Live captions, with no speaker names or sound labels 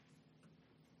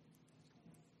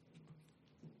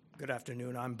Good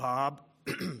afternoon. I'm Bob.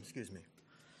 Excuse me.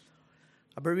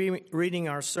 I'll be reading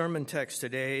our sermon text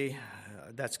today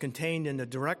that's contained in the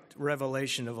direct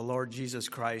revelation of the Lord Jesus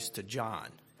Christ to John.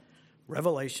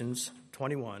 Revelations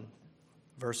 21,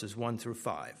 verses 1 through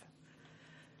 5.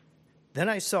 Then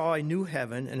I saw a new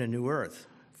heaven and a new earth,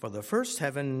 for the first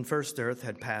heaven and first earth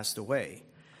had passed away,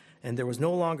 and there was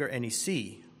no longer any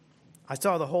sea. I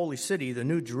saw the holy city, the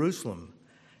new Jerusalem,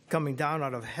 coming down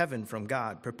out of heaven from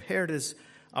God, prepared as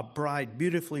a bride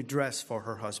beautifully dressed for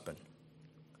her husband.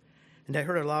 And I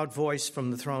heard a loud voice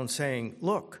from the throne saying,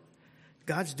 "Look,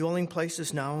 God's dwelling place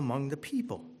is now among the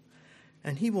people,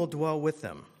 and he will dwell with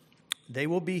them. They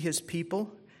will be his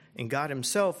people, and God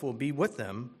himself will be with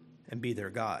them and be their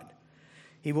God.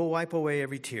 He will wipe away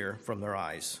every tear from their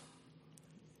eyes.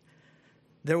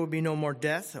 There will be no more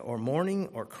death or mourning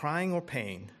or crying or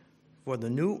pain, for the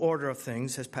new order of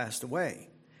things has passed away."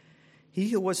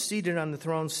 He who was seated on the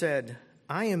throne said,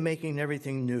 "I am making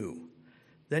everything new."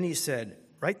 Then he said,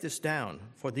 "Write this down,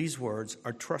 for these words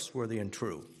are trustworthy and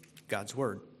true." God's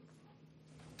word.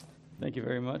 Thank you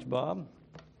very much, Bob.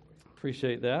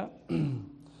 Appreciate that.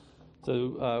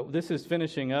 This is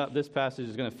finishing up. This passage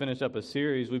is going to finish up a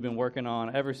series we've been working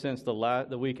on ever since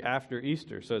the week after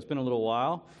Easter. So it's been a little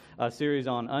while. A series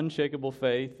on unshakable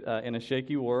faith in a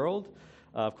shaky world.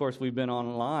 Of course, we've been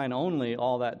online only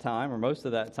all that time, or most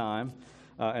of that time.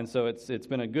 And so it's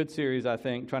been a good series, I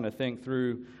think, trying to think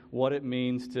through what it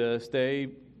means to stay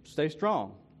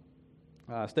strong,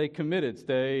 stay committed,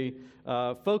 stay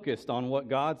focused on what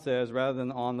God says rather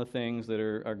than on the things that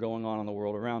are going on in the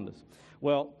world around us.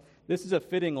 Well, this is a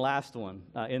fitting last one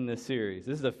in this series.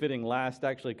 This is a fitting last,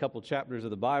 actually, couple chapters of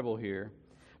the Bible here,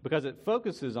 because it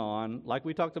focuses on, like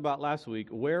we talked about last week,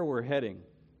 where we're heading.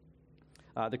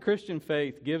 The Christian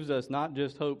faith gives us not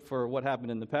just hope for what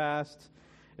happened in the past.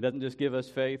 It doesn't just give us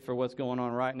faith for what's going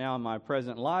on right now in my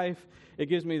present life. It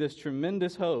gives me this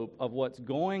tremendous hope of what's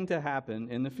going to happen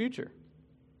in the future.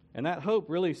 And that hope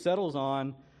really settles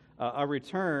on a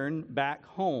return back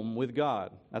home with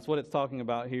God. That's what it's talking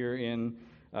about here in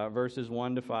verses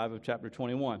 1 to 5 of chapter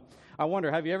 21. I wonder,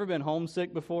 have you ever been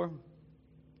homesick before?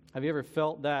 Have you ever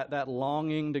felt that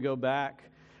longing to go back?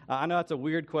 I know that's a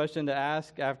weird question to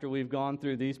ask after we've gone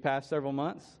through these past several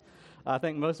months. I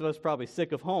think most of us are probably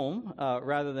sick of home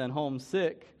rather than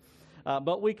homesick.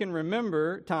 But we can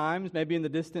remember times, maybe in the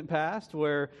distant past,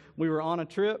 where we were on a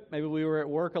trip, maybe we were at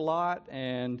work a lot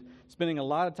and spending a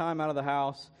lot of time out of the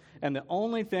house, and the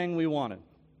only thing we wanted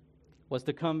was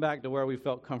to come back to where we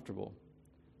felt comfortable,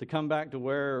 to come back to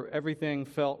where everything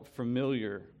felt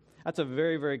familiar. That's a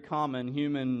very, very common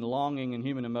human longing and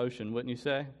human emotion, wouldn't you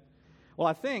say? Well,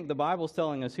 I think the Bible's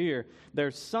telling us here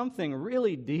there's something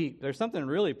really deep, there's something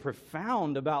really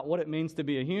profound about what it means to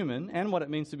be a human and what it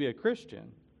means to be a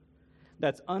Christian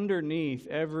that's underneath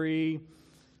every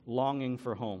longing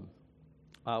for home.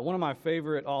 One of my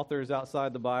favorite authors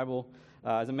outside the Bible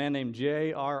is a man named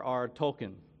J.R.R.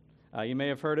 Tolkien. You may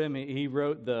have heard him. He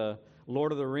wrote the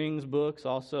Lord of the Rings books,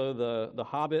 also the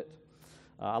Hobbit.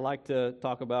 I like to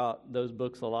talk about those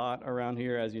books a lot around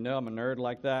here. As you know, I'm a nerd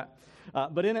like that.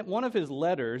 But in one of his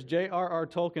letters, J.R.R.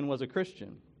 Tolkien was a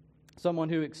Christian, someone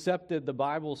who accepted the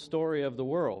Bible story of the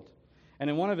world. And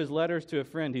in one of his letters to a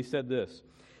friend, he said this.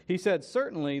 He said,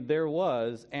 "Certainly there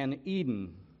was an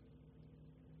Eden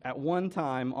at one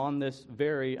time on this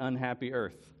very unhappy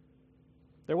earth."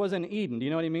 There was an Eden. Do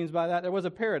you know what he means by that? There was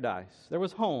a paradise. There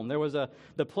was home. There was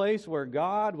the place where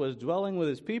God was dwelling with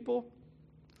his people.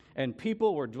 And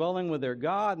people were dwelling with their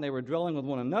God, and they were dwelling with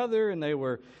one another, and they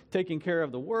were taking care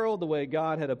of the world the way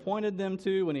God had appointed them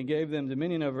to when he gave them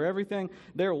dominion over everything.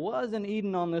 There was an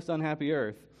Eden on this unhappy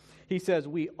earth. He says,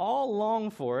 we all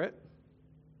long for it,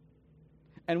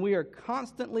 and we are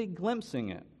constantly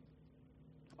glimpsing it.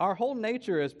 Our whole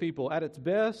nature as people, at its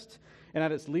best and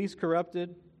at its least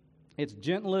corrupted, its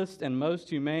gentlest and most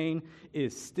humane,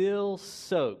 is still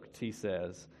soaked, he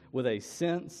says, with a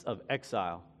sense of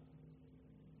exile.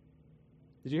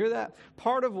 Did you hear that?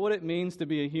 Part of what it means to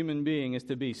be a human being is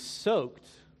to be soaked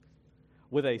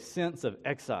with a sense of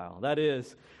exile. That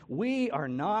is, we are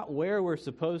not where we're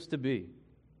supposed to be.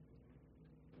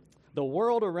 The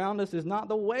world around us is not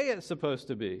the way it's supposed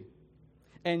to be.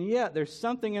 And yet, there's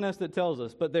something in us that tells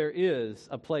us, but there is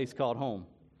a place called home.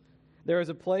 There is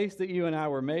a place that you and I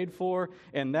were made for,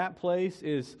 and that place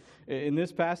is, in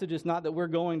this passage, it's not that we're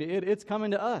going to it, it's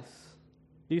coming to us.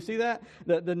 Do you see that?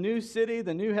 The new city,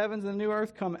 the new heavens and the new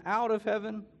earth come out of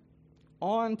heaven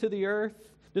onto the earth.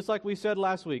 Just like we said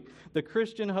last week, the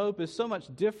Christian hope is so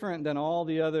much different than all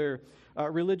the other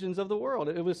religions of the world.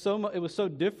 It was so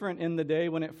different in the day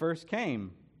when it first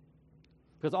came.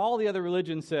 Because all the other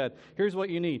religions said, here's what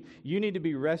you need. You need to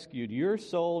be rescued. Your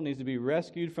soul needs to be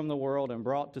rescued from the world and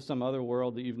brought to some other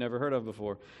world that you've never heard of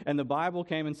before. And the Bible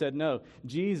came and said, no,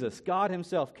 Jesus, God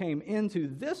himself, came into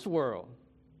this world.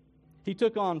 He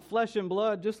took on flesh and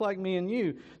blood just like me and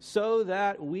you so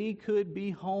that we could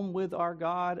be home with our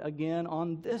God again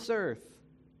on this earth.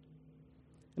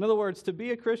 In other words, to be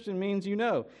a Christian means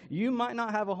you might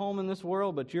not have a home in this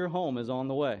world, but your home is on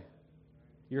the way.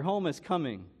 Your home is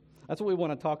coming. That's what we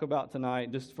want to talk about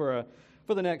tonight, just for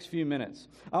the next few minutes.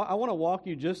 I want to walk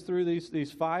you just through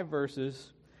these 5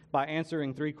 verses by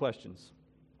answering 3 questions.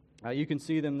 You can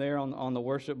see them there on the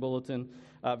worship bulletin.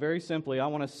 Very simply, I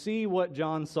want to see what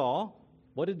John saw.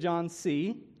 What did John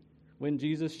see when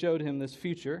Jesus showed him this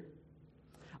future?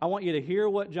 I want you to hear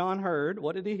what John heard.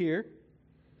 What did he hear?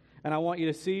 And I want you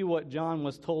to see what John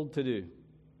was told to do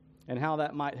and how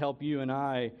that might help you and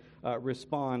I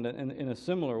respond in a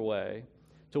similar way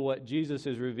to what Jesus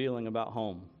is revealing about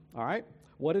home. All right?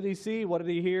 What did he see? What did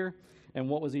he hear? And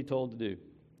what was he told to do?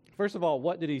 First of all,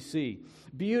 what did he see?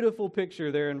 Beautiful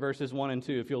picture there in verses 1 and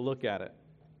 2, if you'll look at it.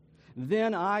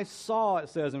 Then I saw, it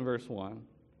says in verse 1.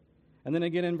 And then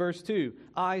again in verse 2,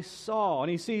 I saw.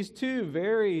 And he sees 2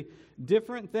 very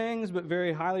different things, but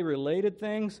very highly related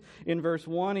things. In verse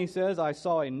 1, he says, I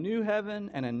saw a new heaven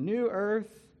and a new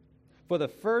earth. For the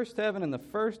first heaven and the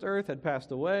first earth had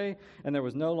passed away, and there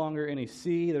was no longer any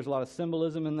sea. There's a lot of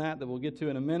symbolism in that we'll get to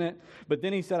in a minute. But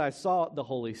then he said, I saw the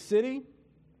holy city,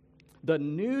 the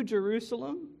new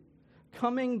Jerusalem,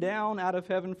 coming down out of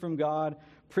heaven from God,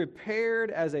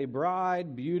 prepared as a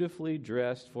bride beautifully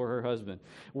dressed for her husband.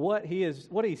 What he's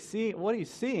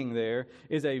seeing there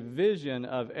is a vision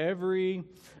of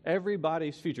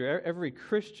everybody's future, every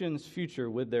Christian's future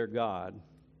with their God.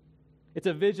 It's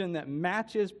a vision that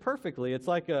matches perfectly. It's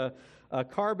like a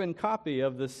carbon copy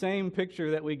of the same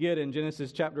picture that we get in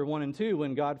Genesis chapter 1 and 2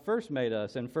 when God first made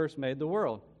us and first made the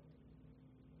world.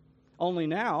 Only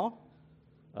now,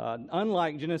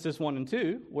 unlike Genesis 1 and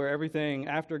 2, where everything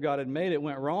after God had made it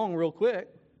went wrong real quick,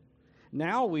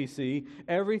 now we see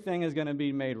everything is going to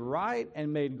be made right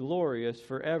and made glorious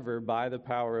forever by the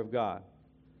power of God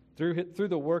through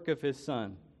the work of His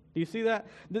Son. Do you see that?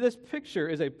 This picture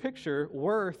is a picture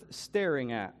worth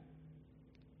staring at.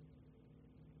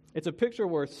 It's a picture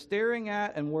worth staring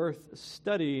at and worth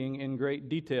studying in great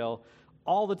detail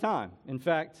all the time. In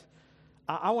fact,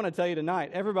 I want to tell you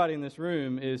tonight, everybody in this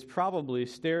room is probably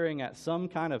staring at some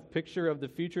kind of picture of the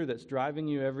future that's driving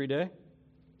you every day.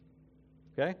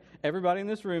 Okay? Everybody in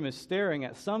this room is staring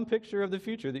at some picture of the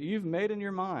future that you've made in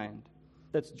your mind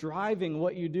that's driving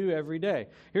what you do every day.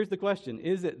 Here's the question.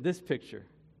 Is it this picture?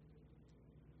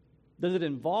 Does it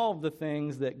involve the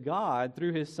things that God,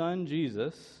 through His Son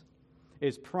Jesus,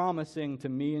 is promising to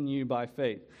me and you by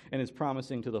faith and is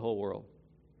promising to the whole world?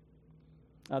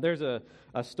 There's a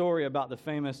story about the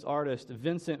famous artist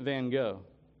Vincent van Gogh.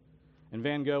 And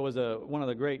Van Gogh was one of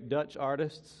the great Dutch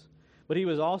artists. But he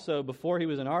was also, before he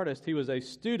was an artist, he was a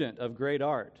student of great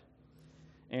art.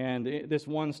 And this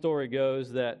one story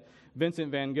goes that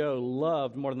Vincent van Gogh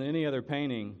loved, more than any other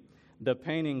painting, the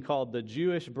painting called The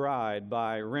Jewish Bride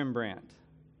by Rembrandt.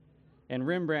 And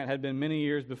Rembrandt had been many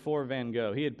years before Van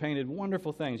Gogh. He had painted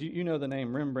wonderful things. You know the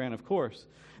name Rembrandt, of course.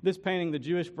 This painting, The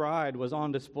Jewish Bride, was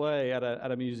on display at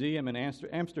a museum in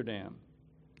Amsterdam.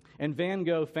 And Van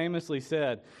Gogh famously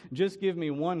said, just give me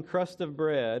one crust of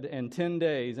bread and 10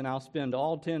 days, and I'll spend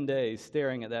all 10 days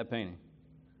staring at that painting.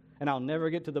 And I'll never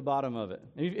get to the bottom of it.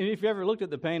 And if you ever looked at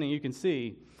the painting, you can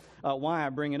see why I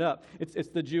bring it up. It's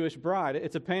the Jewish bride.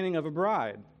 It's a painting of a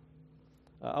bride.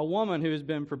 A woman who has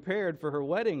been prepared for her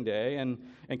wedding day, and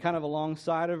kind of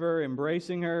alongside of her,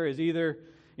 embracing her, is either,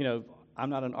 I'm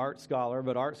not an art scholar,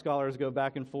 but art scholars go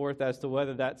back and forth as to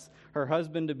whether that's her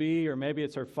husband-to-be or maybe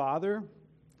it's her father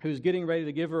who's getting ready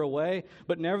to give her away.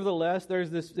 But nevertheless,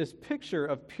 there's this picture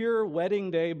of pure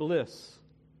wedding day bliss.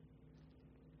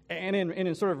 And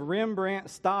in sort of Rembrandt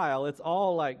style, it's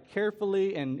all like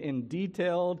carefully and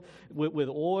detailed with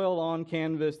oil on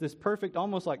canvas, this perfect,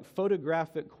 almost like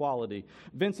photographic quality.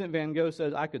 Vincent van Gogh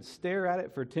says, I could stare at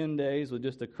it for 10 days with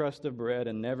just a crust of bread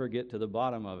and never get to the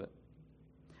bottom of it.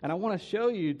 And I want to show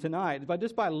you tonight,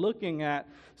 just by looking at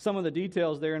some of the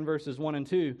details there in verses 1 and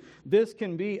 2, this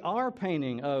can be our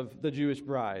painting of the Jewish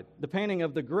bride, the painting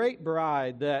of the great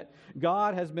bride that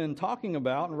God has been talking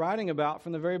about and writing about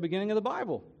from the very beginning of the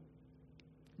Bible.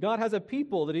 God has a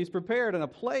people that He's prepared and a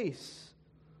place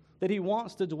that He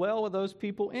wants to dwell with those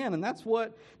people in. And that's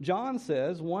what John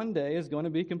says one day is going to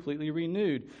be completely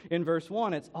renewed. In verse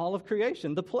 1, it's all of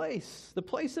creation, the place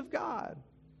of God.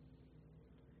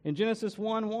 In Genesis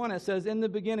 1:1, it says, in the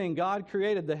beginning, God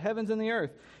created the heavens and the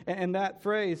earth. And that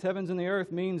phrase, heavens and the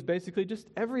earth, means basically just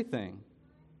everything.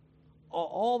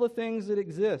 All the things that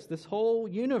exist, this whole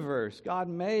universe, God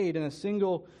made in a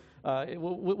single,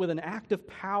 with an act of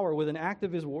power, with an act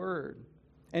of His Word.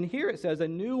 And here it says a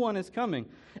new one is coming.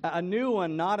 A new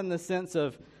one, not in the sense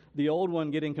of the old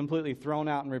one getting completely thrown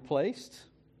out and replaced.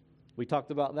 We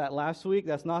talked about that last week.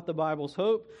 That's not the Bible's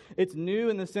hope. It's new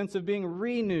in the sense of being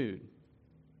renewed.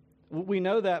 We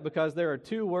know that because there are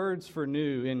two words for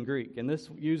new in Greek, and this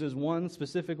uses one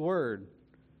specific word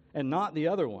and not the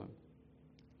other one.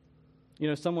 You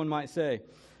know, someone might say,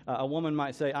 a woman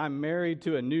might say, I'm married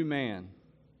to a new man.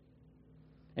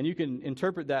 And you can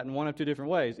interpret that in one of two different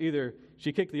ways. Either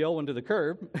she kicked the old one to the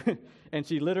curb, and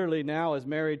she literally now is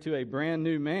married to a brand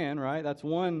new man, right? That's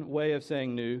one way of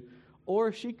saying new.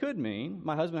 Or she could mean,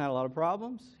 my husband had a lot of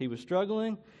problems. He was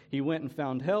struggling. He went and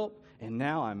found help. And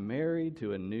now I'm married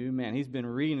to a new man. He's been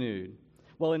renewed.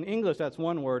 Well, in English, that's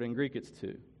one word. In Greek, it's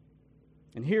two.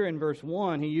 And here in verse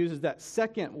 1, he uses that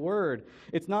second word.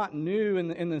 It's not new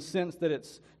in the sense that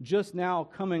it's just now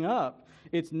coming up.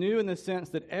 It's new in the sense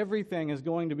that everything is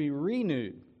going to be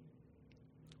renewed.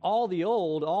 All the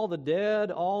old, all the dead,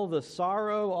 all the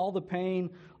sorrow, all the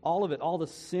pain, all of it, all the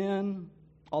sin,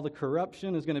 all the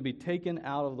corruption is going to be taken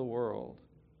out of the world.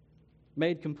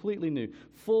 Made completely new.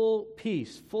 Full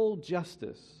peace, full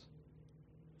justice.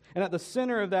 And at the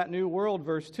center of that new world,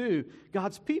 verse 2,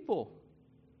 God's people.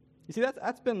 You see,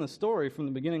 that's been the story from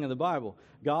the beginning of the Bible.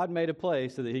 God made a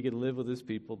place so that He could live with His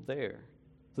people there,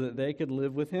 so that they could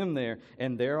live with Him there.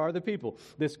 And there are the people,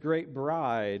 this great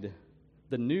bride,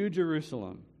 the new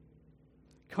Jerusalem,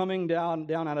 coming down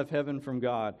out of heaven from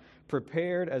God,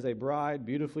 prepared as a bride,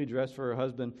 beautifully dressed for her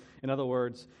husband. In other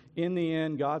words, in the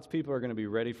end, God's people are going to be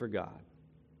ready for God.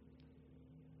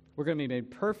 We're going to be made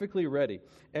perfectly ready.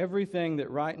 Everything that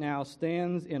right now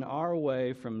stands in our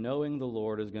way from knowing the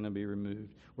Lord is going to be removed.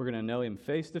 We're going to know Him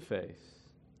face to face,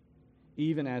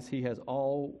 even as He has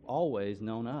always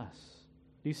known us.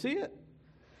 Do you see it?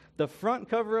 The front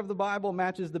cover of the Bible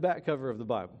matches the back cover of the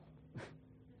Bible.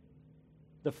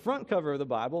 The front cover of the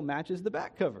Bible matches the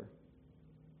back cover.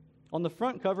 On the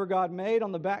front cover, God made.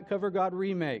 On the back cover, God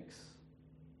remakes.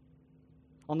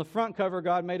 On the front cover,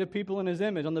 God made a people in His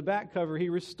image. On the back cover, He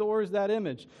restores that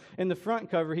image. In the front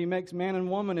cover, He makes man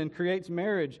and woman and creates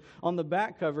marriage. On the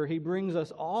back cover, He brings us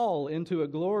all into a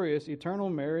glorious eternal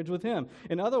marriage with Him.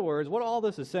 In other words, what all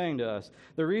this is saying to us,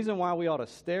 the reason why we ought to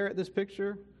stare at this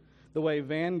picture, the way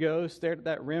Van Gogh stared at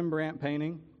that Rembrandt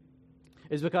painting,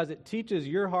 is because it teaches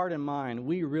your heart and mind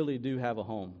we really do have a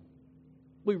home.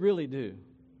 We really do.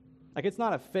 Like, it's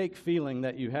not a fake feeling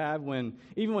that you have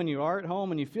even when you are at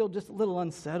home and you feel just a little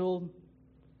unsettled,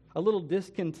 a little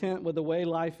discontent with the way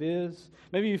life is.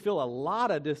 Maybe you feel a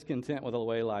lot of discontent with the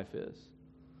way life is.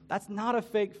 That's not a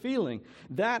fake feeling.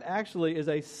 That actually is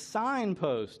a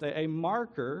signpost, a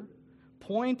marker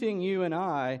pointing you and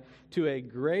I to a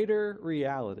greater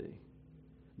reality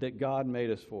that God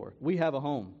made us for. We have a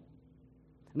home.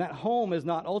 And that home is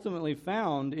not ultimately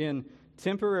found in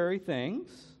temporary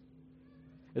things.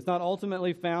 It's not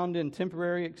ultimately found in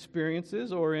temporary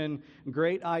experiences or in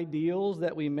great ideals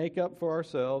that we make up for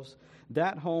ourselves.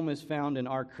 That home is found in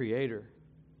our Creator,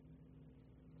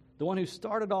 the one who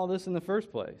started all this in the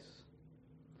first place,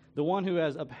 the one who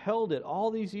has upheld it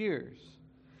all these years,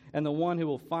 and the one who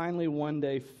will finally one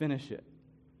day finish it,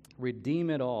 redeem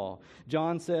it all.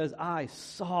 John says, I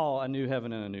saw a new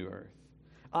heaven and a new earth.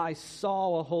 I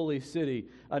saw a holy city,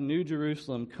 a new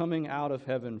Jerusalem coming out of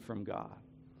heaven from God.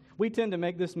 We tend to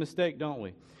make this mistake, don't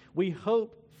we? We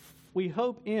hope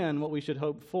in what we should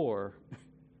hope for,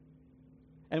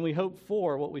 and we hope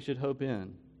for what we should hope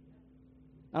in.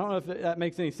 I don't know if that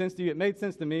makes any sense to you. It made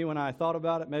sense to me when I thought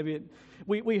about it.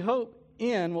 We hope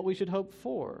in what we should hope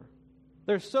for.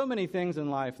 There's so many things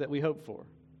in life that we hope for.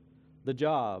 The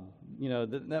job,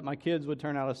 that my kids would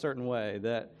turn out a certain way,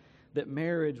 that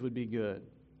marriage would be good.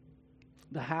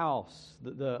 The house,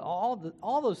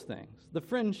 all those things, the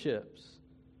friendships,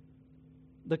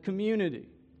 the community.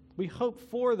 We hope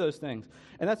for those things.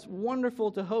 And that's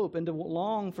wonderful to hope and to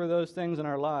long for those things in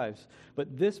our lives.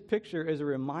 But this picture is a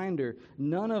reminder,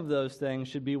 none of those things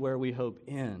should be where we hope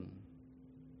in.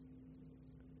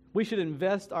 We should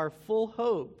invest our full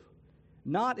hope,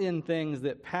 not in things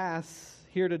that pass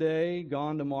here today,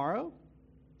 gone tomorrow.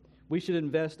 We should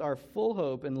invest our full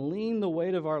hope and lean the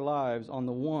weight of our lives on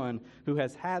the one who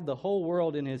has had the whole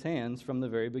world in His hands from the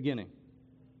very beginning.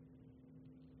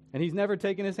 And He's never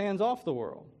taken His hands off the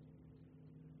world.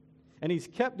 And He's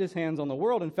kept His hands on the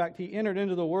world. In fact, He entered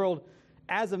into the world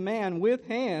as a man with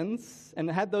hands, and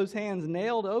had those hands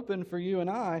nailed open for you and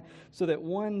I, so that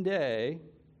one day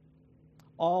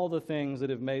all the things that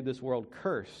have made this world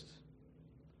cursed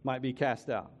might be cast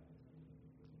out.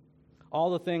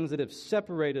 All the things that have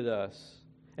separated us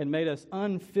and made us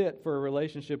unfit for a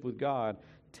relationship with God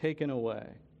taken away.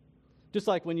 Just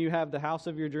like when you have the house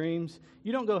of your dreams,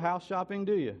 you don't go house shopping,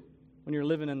 do you? When you're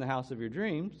living in the house of your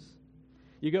dreams.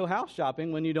 You go house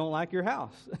shopping when you don't like your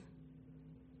house.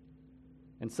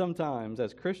 And sometimes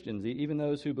as Christians, even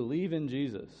those who believe in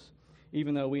Jesus,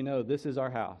 even though we know this is our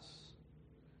house,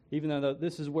 even though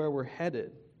this is where we're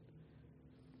headed,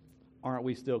 aren't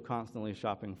we still constantly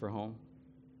shopping for home?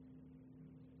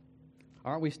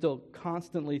 Aren't we still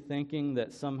constantly thinking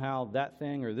that somehow that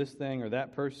thing or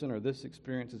that person or this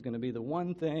experience is going to be the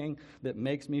one thing that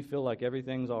makes me feel like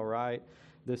everything's all right?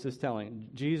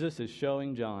 Jesus is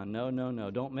showing John,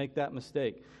 no, don't make that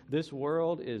mistake. This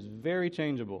world is very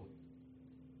changeable,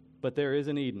 but there is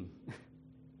an Eden.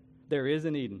 There is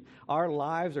an Eden. Our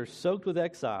lives are soaked with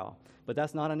exile, but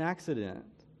that's not an accident.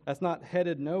 That's not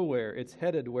headed nowhere. It's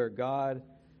headed where God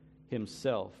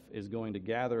Himself is going to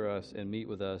gather us and meet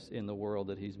with us in the world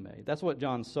that He's made. That's what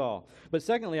John saw. But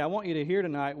secondly, I want you to hear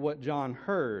tonight what John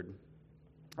heard.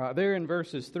 There in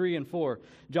verses 3 and 4,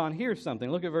 John hears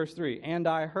something. Look at verse 3. And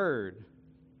I heard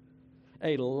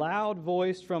a loud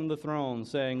voice from the throne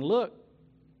saying, look,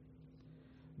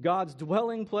 God's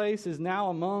dwelling place is now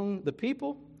among the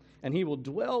people, and He will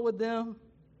dwell with them.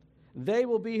 They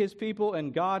will be His people,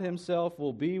 and God Himself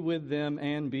will be with them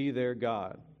and be their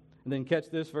God. And then catch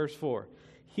this, verse 4.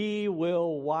 He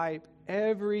will wipe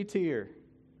every tear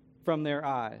from their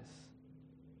eyes.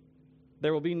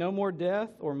 There will be no more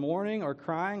death or mourning or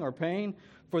crying or pain,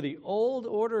 for the old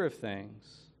order of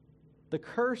things, the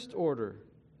cursed order,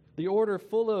 the order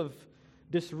full of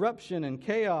disruption and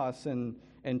chaos and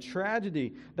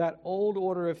tragedy, that old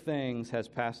order of things has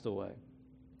passed away.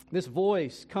 This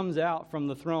voice comes out from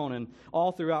the throne, and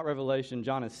all throughout Revelation,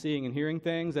 John is seeing and hearing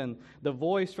things, and the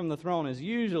voice from the throne is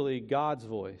usually God's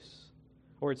voice,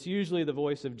 or it's usually the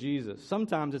voice of Jesus.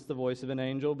 Sometimes it's the voice of an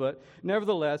angel, but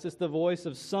nevertheless, it's the voice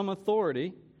of some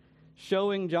authority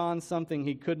showing John something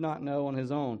he could not know on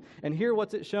his own. And here,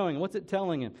 what's it showing? What's it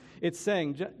telling him? It's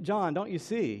saying, John, don't you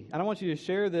see? And I want you to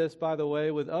share this, by the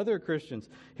way, with other Christians.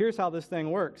 Here's how this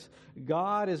thing works.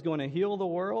 God is going to heal the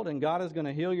world, and God is going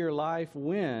to heal your life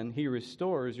when He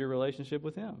restores your relationship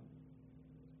with Him.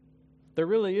 There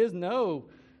really is no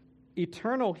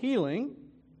eternal healing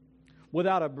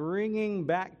without a bringing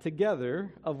back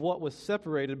together of what was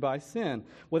separated by sin,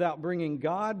 without bringing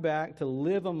God back to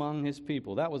live among His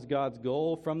people. That was God's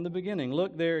goal from the beginning.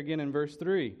 Look there again in verse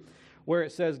 3, where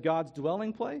it says God's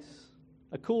dwelling place.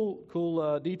 A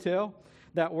cool detail.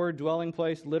 That word dwelling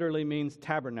place literally means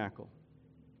tabernacle.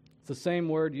 It's the same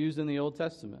word used in the Old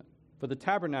Testament for the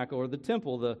tabernacle or the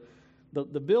temple,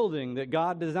 the building that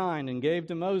God designed and gave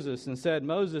to Moses and said,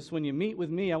 Moses, when you meet with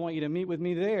me, I want you to meet with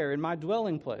me there in my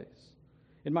dwelling place,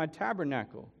 in my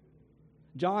tabernacle.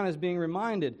 John is being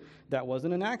reminded that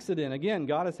wasn't an accident. Again,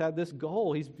 God has had this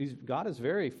goal. God is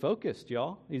very focused,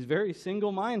 y'all. He's very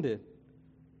single-minded.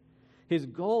 His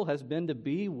goal has been to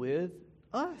be with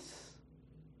us,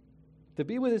 to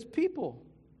be with His people,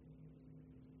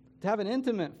 to have an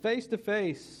intimate,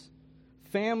 face-to-face,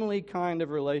 family kind of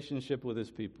relationship with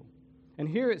His people. And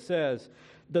here it says,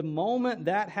 the moment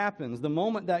that happens, the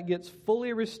moment that gets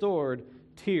fully restored,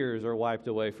 tears are wiped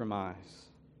away from eyes.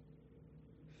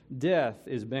 Death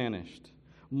is banished.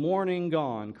 Mourning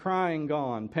gone, crying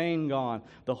gone, pain gone.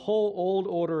 The whole old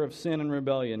order of sin and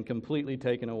rebellion completely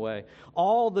taken away.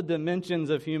 All the dimensions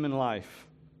of human life,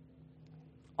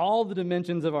 all the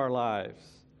dimensions of our lives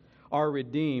are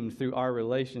redeemed through our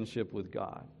relationship with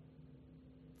God.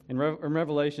 In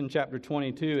Revelation chapter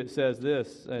 22, it says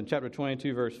this, in chapter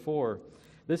 22, verse 4,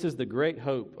 this is the great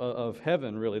hope of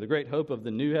heaven, really, the great hope of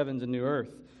the new heavens and new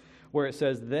earth, where it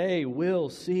says they will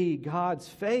see God's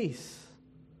face.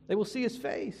 They will see His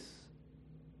face.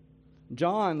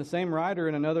 John, the same writer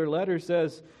in another letter,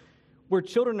 says, we're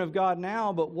children of God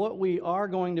now, but what we are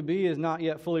going to be is not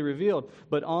yet fully revealed.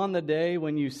 But on the day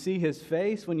when you see His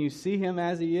face, when you see Him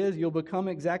as He is, you'll become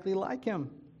exactly like Him.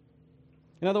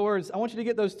 In other words, I want you to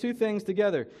get those two things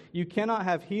together. You cannot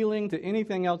have healing to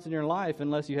anything else in your life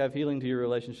unless you have healing to your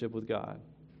relationship with God.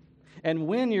 And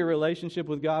when your relationship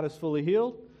with God is fully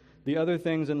healed, the other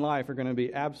things in life are going to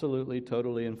be absolutely,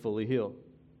 totally, and fully healed.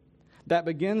 That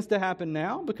begins to happen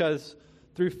now because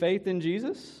through faith in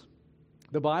Jesus,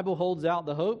 the Bible holds out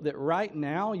the hope that right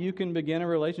now you can begin a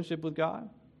relationship with God.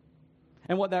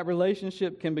 And what that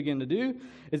relationship can begin to do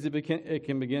is it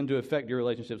can begin to affect your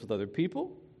relationships with other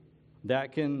people.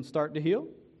 That can start to heal.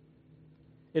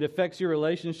 It affects your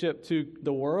relationship to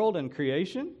the world and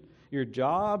creation, your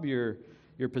job, your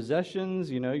possessions,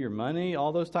 your money,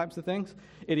 all those types of things.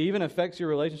 It even affects your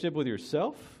relationship with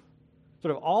yourself.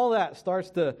 Sort of all that starts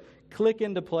to click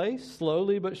into place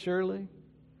slowly but surely.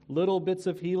 Little bits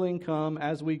of healing come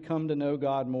as we come to know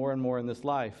God more and more in this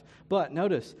life. But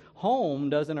notice, home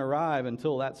doesn't arrive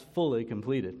until that's fully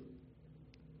completed.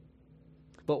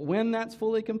 But when that's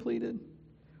fully completed,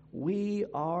 we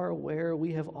are where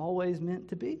we have always meant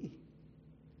to be.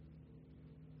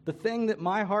 The thing that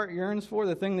my heart yearns for,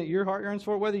 the thing that your heart yearns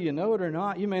for, whether you know it or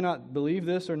not, you may not believe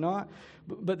this or not,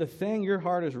 but the thing your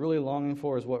heart is really longing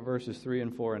for is what verses 3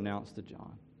 and 4 announce to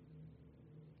John.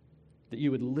 That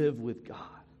you would live with God,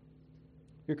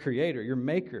 your Creator, your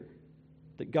Maker,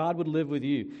 that God would live with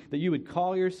you, that you would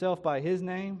call yourself by His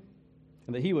name,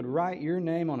 and that He would write your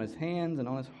name on His hands and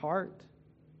on His heart.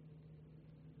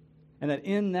 And that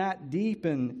in that deep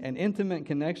and intimate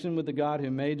connection with the God who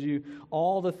made you,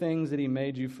 all the things that He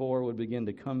made you for would begin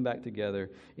to come back together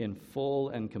in full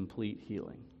and complete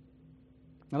healing.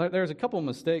 Now, there's a couple of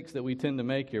mistakes that we tend to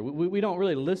make here. We don't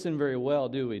really listen very well,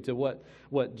 do we, to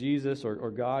what Jesus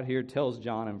or God here tells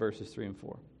John in verses 3 and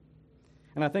 4.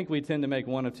 And I think we tend to make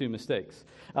one of two mistakes.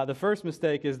 The first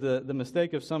mistake is the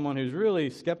mistake of someone who's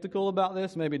really skeptical about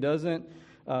this, maybe doesn't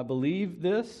believe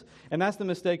this, and that's the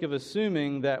mistake of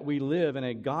assuming that we live in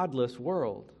a godless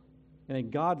world. In a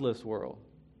godless world.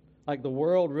 Like the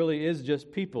world really is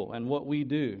just people and what we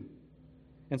do.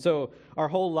 And so our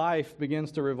whole life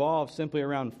begins to revolve simply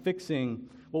around fixing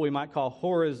what we might call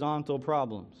horizontal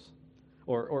problems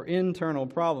or internal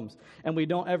problems. And we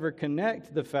don't ever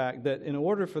connect the fact that in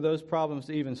order for those problems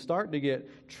to even start to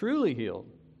get truly healed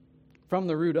from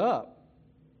the root up,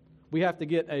 we have to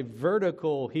get a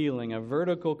vertical healing, a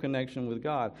vertical connection with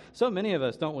God. So many of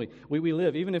us, don't we? We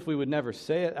live, even if we would never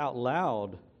say it out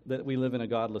loud that we live in a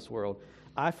godless world,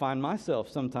 I find myself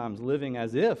sometimes living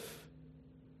as if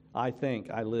I think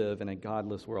I live in a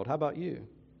godless world. How about you?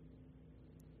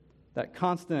 That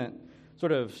constant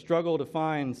sort of struggle to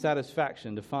find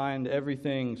satisfaction, to find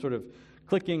everything sort of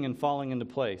clicking and falling into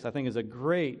place, I think is a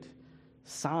great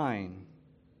sign.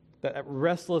 That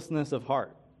restlessness of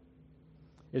heart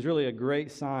is really a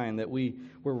great sign that we're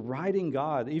riding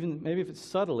God, even maybe if it's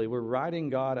subtly, we're riding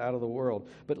God out of the world.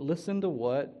 But listen to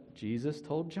what Jesus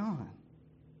told John.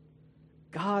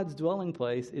 God's dwelling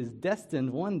place is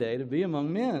destined one day to be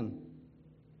among men.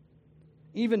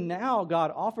 Even now,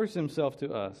 God offers Himself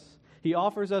to us. He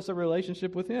offers us a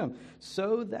relationship with Him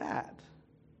so that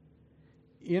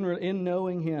in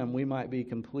knowing Him, we might be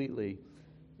completely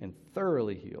and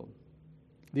thoroughly healed.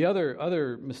 The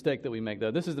other mistake that we make, though,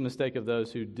 this is the mistake of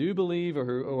those who do believe or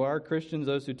who are Christians,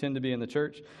 those who tend to be in the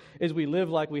church, is we live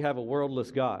like we have a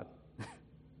worldless God.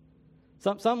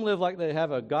 Some live like they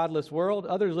have a godless world.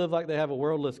 Others live like they have a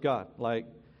worldless God. Like,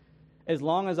 as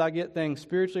long as I get things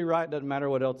spiritually right, doesn't matter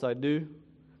what else I do.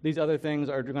 These other things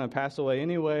are going to pass away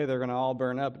anyway. They're going to all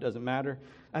burn up. It doesn't matter.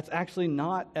 That's actually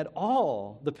not at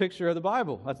all the picture of the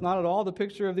Bible. That's not at all the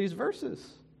picture of these verses.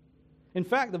 In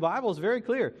fact, the Bible is very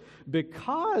clear.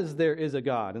 Because there is a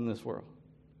God in this world,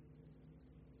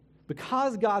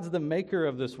 because God's the maker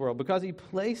of this world, because He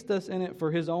placed us in it for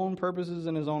His own purposes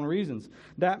and His own reasons,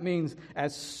 that means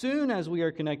as soon as we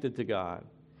are connected to God,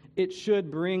 it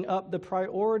should bring up the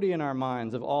priority in our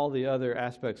minds of all the other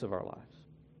aspects of our lives.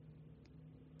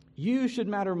 You should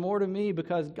matter more to me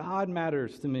because God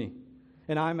matters to me,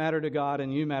 and I matter to God,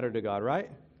 and you matter to God, right?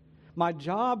 My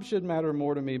job should matter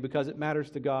more to me because it matters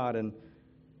to God and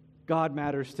God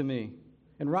matters to me.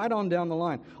 And right on down the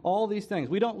line, all these things.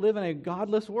 We don't live in a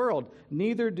godless world.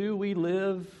 Neither do we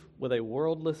live with a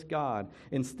worldless God.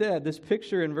 Instead, this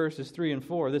picture in verses 3 and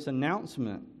 4, this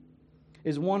announcement,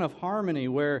 is one of harmony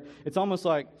where it's almost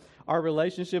like our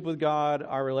relationship with God,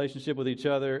 our relationship with each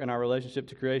other, and our relationship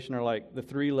to creation are like the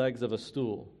three legs of a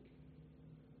stool.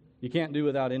 You can't do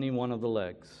without any one of the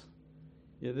legs.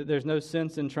 There's no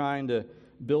sense in trying to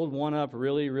build one up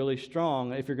really, really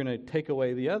strong if you're going to take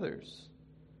away the others.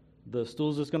 The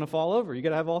stool's just going to fall over. You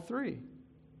got to have all three.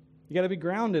 You got to be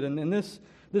grounded. And this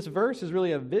verse is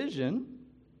really a vision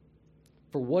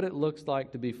for what it looks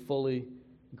like to be fully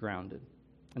grounded.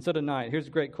 And so tonight, here's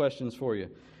great questions for you.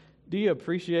 Do you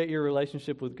appreciate your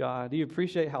relationship with God? Do you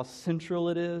appreciate how central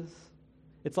it is?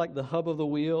 It's like the hub of the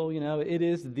wheel, It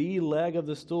is the leg of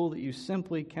the stool that you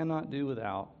simply cannot do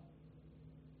without.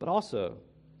 But also,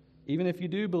 even if you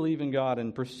do believe in God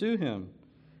and pursue Him,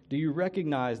 do you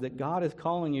recognize that God is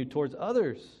calling you towards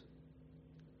others?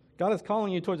 God is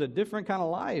calling you towards a different kind of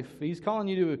life. He's calling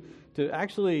you to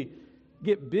actually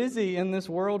get busy in this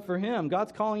world for Him.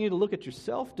 God's calling you to look at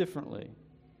yourself differently.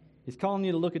 He's calling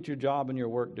you to look at your job and your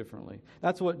work differently.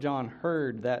 That's what John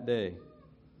heard that day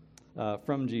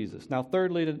from Jesus. Now,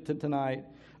 thirdly, tonight,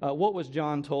 what was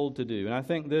John told to do? And I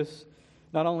think this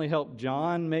not only helped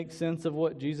John make sense of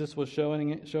what Jesus was showing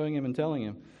him and telling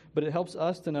him, but it helps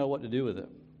us to know what to do with it.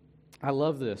 I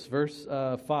love this. Verse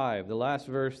 5, the last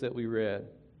verse that we read.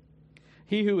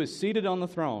 He who is seated on the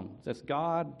throne, that's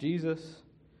God, Jesus,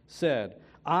 said,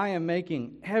 I am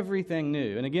making everything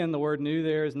new. And again, the word new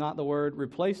there is not the word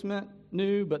replacement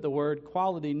new, but the word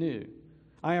quality new.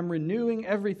 I am renewing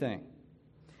everything.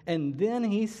 And then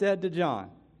he said to John,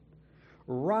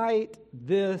 write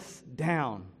this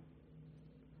down.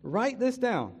 Write this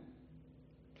down.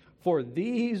 For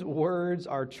these words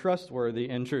are trustworthy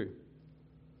and true.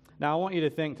 Now, I want you to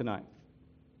think tonight.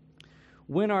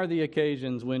 When are the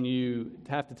occasions when you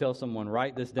have to tell someone,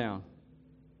 write this down?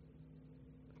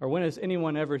 Or when has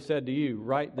anyone ever said to you,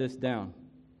 write this down?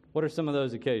 What are some of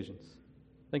those occasions?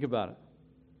 Think about it.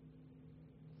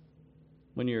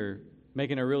 When you're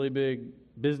making a really big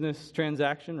business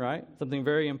transaction, right? Something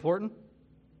very important.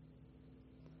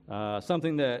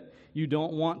 Something that you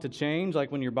don't want to change,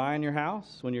 like when you're buying your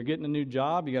house, when you're getting a new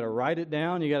job, you got to write it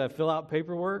down, you got to fill out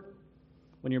paperwork.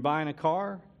 When you're buying a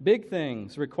car, big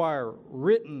things require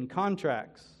written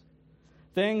contracts.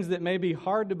 Things that may be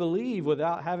hard to believe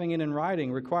without having it in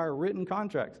writing require written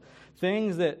contracts.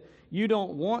 Things that you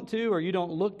don't want to or you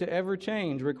don't look to ever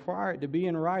change require it to be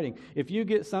in writing. If you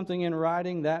get something in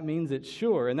writing, that means it's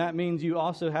sure, and that means you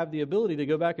also have the ability to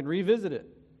go back and revisit it.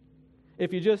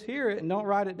 If you just hear it and don't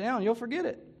write it down, you'll forget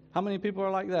it. How many people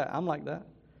are like that? I'm like that.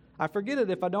 I forget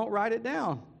it if I don't write it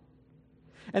down.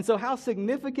 And so how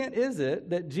significant is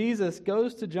it that Jesus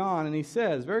goes to John and he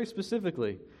says very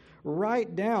specifically,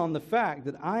 write down the fact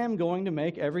that I am going to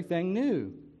make everything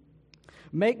new.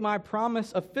 Make my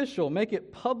promise official. Make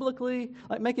it publicly,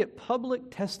 make it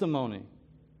public testimony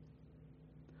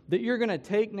that you're going to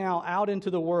take now out into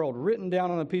the world, written down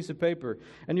on a piece of paper,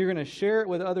 and you're going to share it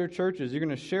with other churches. You're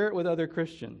going to share it with other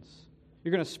Christians.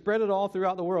 You're going to spread it all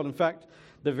throughout the world. In fact,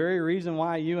 the very reason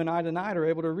why you and I tonight are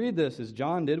able to read this is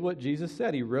John did what Jesus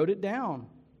said. He wrote it down.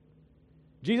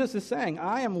 Jesus is saying,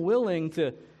 I am willing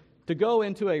to go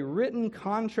into a written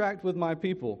contract with my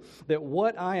people that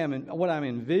what I'm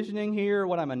envisioning here,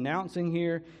 what I'm announcing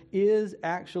here is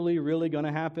actually really going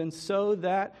to happen so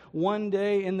that one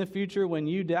day in the future when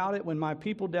you doubt it, when my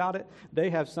people doubt it, they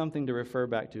have something to refer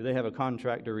back to. They have a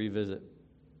contract to revisit.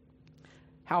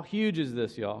 How huge is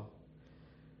this, y'all?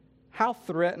 How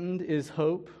threatened is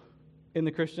hope in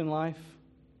the Christian life?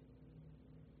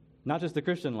 Not just the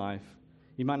Christian life.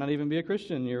 You might not even be a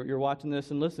Christian. You're watching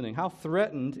this and listening. How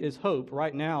threatened is hope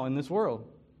right now in this world?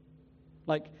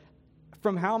 Like,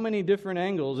 from how many different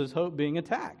angles is hope being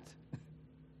attacked?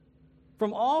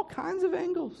 From all kinds of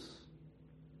angles.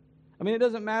 I mean, it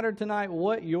doesn't matter tonight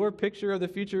what your picture of the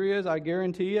future is. I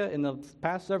guarantee you, in the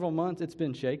past several months, it's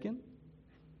been shaken.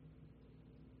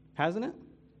 Hasn't it?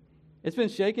 It's been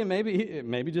shaken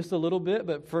maybe just a little bit,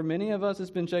 but for many of us,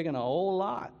 it's been shaken a whole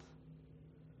lot.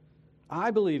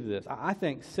 I believe this. I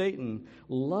think Satan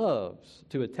loves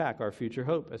to attack our future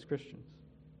hope as Christians.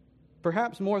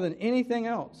 Perhaps more than anything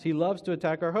else, he loves to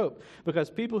attack our hope because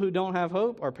people who don't have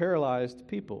hope are paralyzed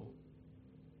people.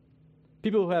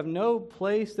 People who have no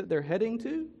place that they're heading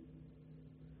to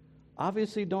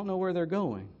obviously don't know where they're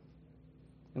going,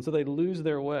 and so they lose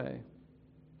their way.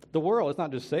 The world, it's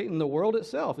not just Satan, the world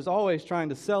itself is always trying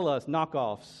to sell us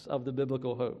knockoffs of the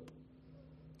biblical hope.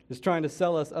 It's trying to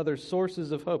sell us other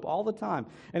sources of hope all the time.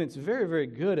 And it's very, very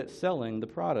good at selling the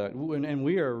product. And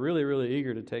we are really, really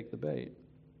eager to take the bait.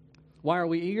 Why are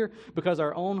we eager? Because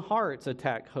our own hearts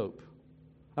attack hope.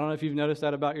 I don't know if you've noticed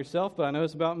that about yourself, but I know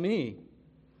it's about me.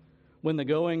 When the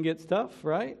going gets tough,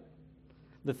 right?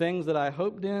 The things that I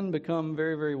hoped in become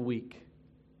very, very weak.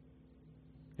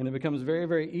 And it becomes very,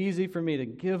 very easy for me to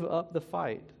give up the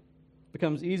fight. It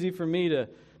becomes easy for me to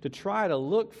try to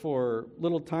look for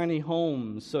little tiny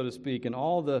homes, so to speak, in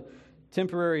all the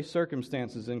temporary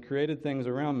circumstances and created things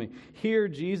around me. Here,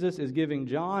 Jesus is giving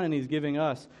John and he's giving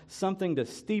us something to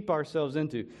steep ourselves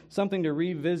into, something to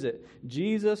revisit.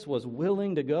 Jesus was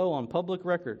willing to go on public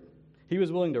record. He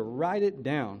was willing to write it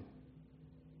down.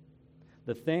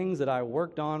 The things that I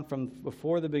worked on from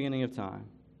before the beginning of time.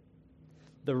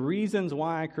 The reasons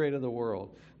why I created the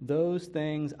world. Those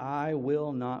things I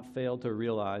will not fail to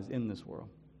realize in this world.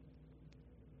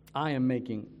 I am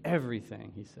making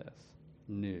everything, he says,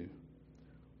 new.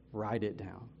 Write it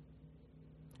down.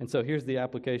 And so here's the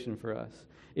application for us.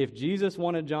 If Jesus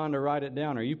wanted John to write it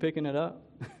down, are you picking it up?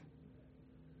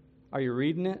 Are you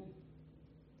reading it?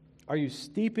 Are you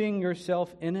steeping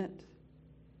yourself in it?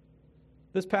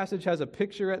 This passage has a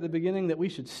picture at the beginning that we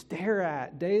should stare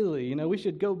at daily. You know, we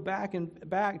should go back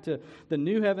to the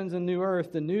new heavens and new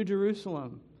earth, the new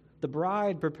Jerusalem, the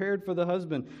bride prepared for the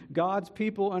husband, God's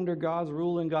people under God's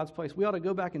rule in God's place. We ought to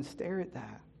go back and stare at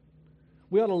that.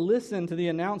 We ought to listen to the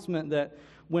announcement that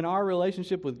when our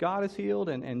relationship with God is healed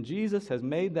and Jesus has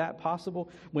made that possible,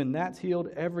 when that's healed,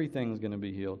 everything's going to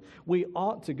be healed. We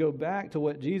ought to go back to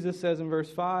what Jesus says in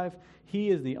verse 5. He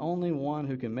is the only one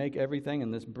who can make everything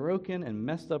in this broken and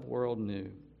messed up world new.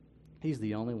 He's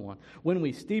the only one. When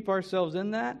we steep ourselves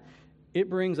in that, it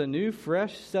brings a new,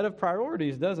 fresh set of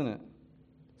priorities, doesn't it?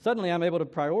 Suddenly I'm able to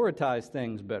prioritize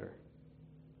things better.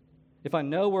 If I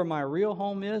know where my real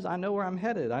home is, I know where I'm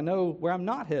headed. I know where I'm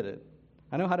not headed.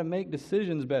 I know how to make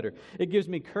decisions better. It gives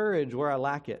me courage where I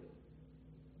lack it.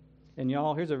 And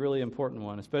y'all, here's a really important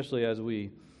one, especially as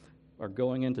we are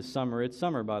going into summer. It's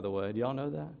summer, by the way. Do y'all know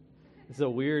that? It's a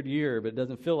weird year, but it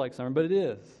doesn't feel like summer, but it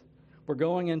is. We're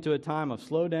going into a time of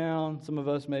slow down. Some of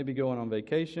us may be going on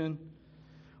vacation.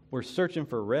 We're searching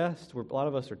for rest. A lot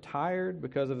of us are tired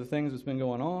because of the things that's been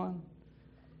going on.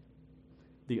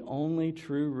 The only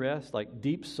true rest, like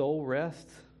deep soul rest,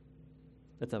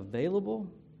 that's available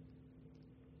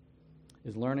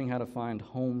is learning how to find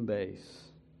home base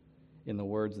in the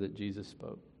words that Jesus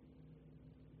spoke.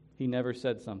 He never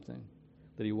said something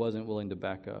that he wasn't willing to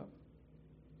back up.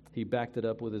 He backed it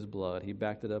up with his blood. He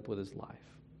backed it up with his life.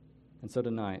 And so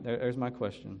tonight, there's my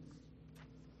question.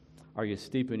 Are you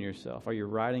steeping yourself? Are you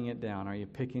writing it down? Are you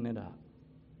picking it up?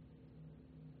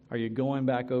 Are you going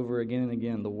back over again and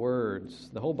again the words?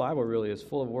 The whole Bible really is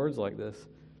full of words like this.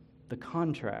 The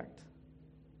contract.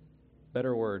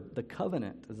 Better word, the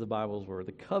covenant is the Bible's word.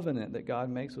 The covenant that God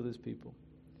makes with his people.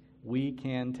 We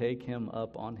can take him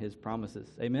up on his promises.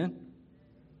 Amen?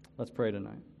 Let's pray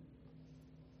tonight.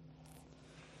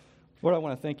 Lord, I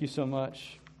want to thank you so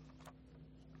much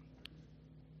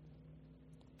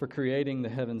for creating the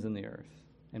heavens and the earth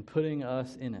and putting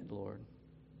us in it, Lord.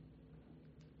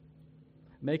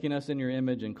 Making us in your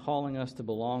image and calling us to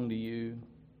belong to you.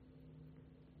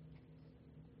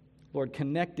 Lord,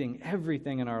 connecting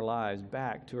everything in our lives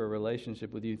back to a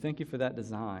relationship with you. Thank you for that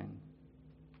design.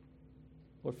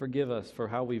 Lord, forgive us for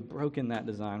how we've broken that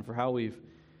design, for how we've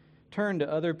turned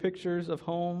to other pictures of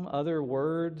home, other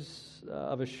words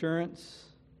of assurance.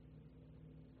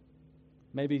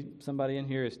 Maybe somebody in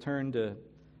here has turned to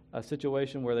a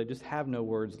situation where they just have no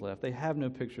words left. They have no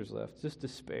pictures left, just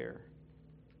despair.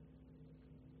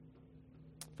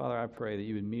 Father, I pray that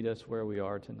you would meet us where we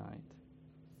are tonight.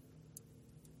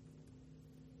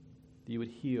 That you would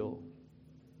heal,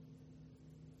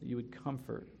 that you would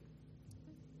comfort,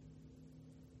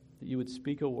 that you would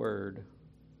speak a word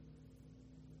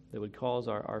that would cause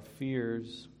our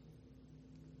fears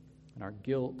and our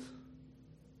guilt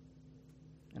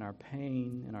and our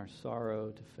pain and our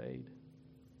sorrow to fade.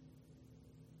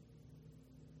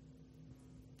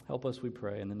 Help us, we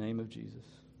pray, in the name of Jesus.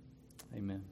 Amen.